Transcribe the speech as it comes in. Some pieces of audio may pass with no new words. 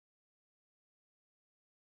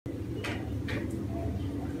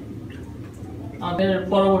আমাদের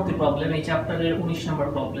পরবর্তী প্রবলেম, এই চ্যাপ্টারের 19 নম্বর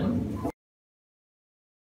প্রবলেম।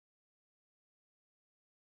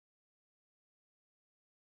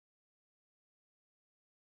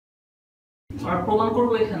 আমরা প্রমাণ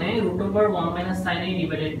করব এখানে √1 - sin a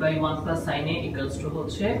divided by 1 + sin a equals to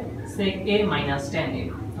হচ্ছে sec a - tan a।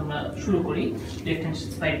 আমরা শুরু করি, লেফট হ্যান্ড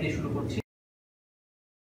সাইড দিয়ে শুরু করছি।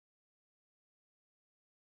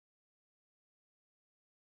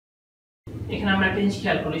 এখানে আমরা একটা জিনিস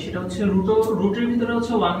খেয়াল করি, সেটা হচ্ছে রুটের ভিতরে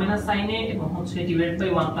হচ্ছে 1 - sin a এবং হচ্ছে ডিভাইডেড বাই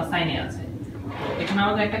 1 + sin a আছে। তো এখানে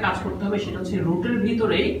আমাদের একটা কাজ করতে হবে, সেটা হচ্ছে রুটের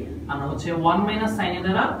ভিতরেই আমরা হচ্ছে 1 - sin a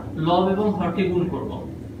দ্বারা লব এবং হরকে গুণ করব,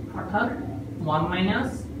 অর্থাৎ 1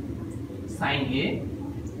 - sin a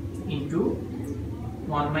into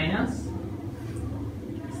 1 -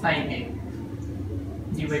 sin a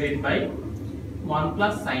divided by 1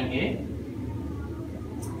 + sin a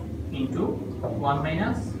into 1 -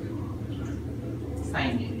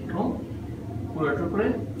 sin a এবং পুরোটার উপরে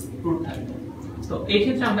রুট থাকবে। তো এই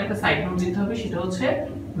ক্ষেত্রে আমরা একটা সাইড নোট দিতে হবে, সেটা হচ্ছে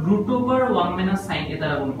 √1 - sin a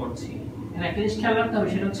দ্বারা গুণ করছি। এখানে একটা জিনিস খেয়াল রাখতে হবে,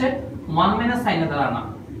 সেটা হচ্ছে 1 - sin a দ্বারা না,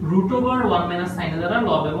 √1 - sin a দ্বারা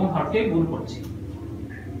লব এবং হরকে গুণ করছি।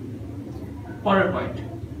 পরের point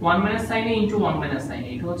 1 - sin a into 1 - sin a,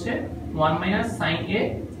 এটা হচ্ছে 1 - sin a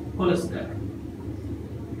হোল স্কয়ার।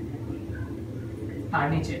 আর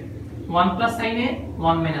নিচে 1 + sin a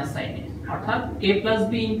 1 - sin a, অর্থাৎ a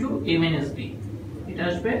 + b into a - b, এটা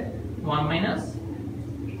আসবে 1 -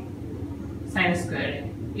 sin square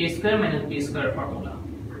a square - b square formula.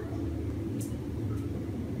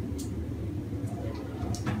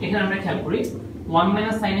 এখানে আমরা খেয়াল করি 1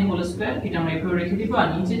 - sin a হোল স্কয়ার, এটা আমরা এভাবে রেখে দিব, আর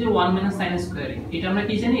নিচে যে 1 - sin স্কয়ার, এটা আমরা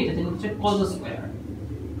কি জানি, এটা জানি হচ্ছে cos স্কয়ার।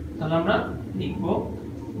 তাহলে আমরা লিখব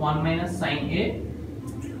 1 - sin a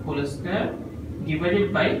whole square divided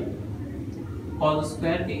by cos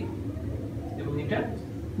square a, এবং এটা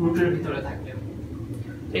রুটের ভিতরে থাকবে।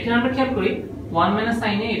 এখানে আমরা খেয়াল করি 1 -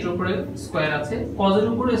 sin a এর উপরে স্কয়ার আছে, cos এর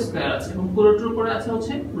উপরে স্কয়ার আছে, এবং পুরোটার উপরে আছে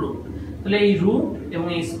হচ্ছে রুট। তাহলে এই রুট এবং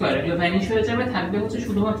এই স্কয়ার এগুলো ভ্যানিশ হয়ে যাবে, থাকবে হচ্ছে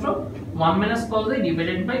শুধুমাত্র 1 - cos a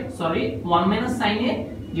divided by 1 - sin a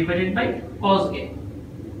divided by cos a।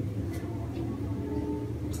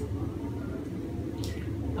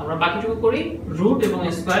 আমরা বাকিটুকু করি, রুট এবং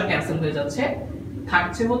স্কয়ার ক্যান্সেল হয়ে যাচ্ছে,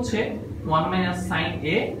 থাকছে হচ্ছে 1 - sin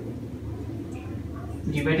a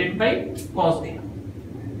divided by cos a।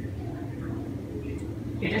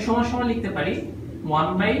 এটা সমান সমান লিখতে পারি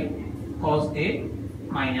 1/cos a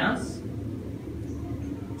minus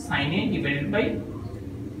sin a divided by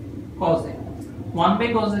cos a।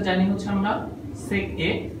 1/cos a জানি হচ্ছে আমরা sec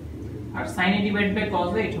a, R sin a divided by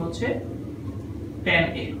cos a এটা হচ্ছে tan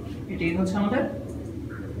a। এটাই হচ্ছে আমাদের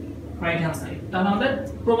রাইট হ্যান্ড সাইড। তাহলে আমাদের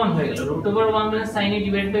প্রমাণ হয়ে গেল √1 - sin a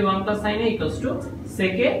divided by 1 + sin a equals to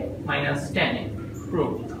sec a - tan a।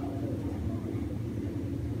 Proof.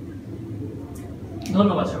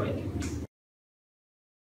 ধন্যবাদ সবাইকে।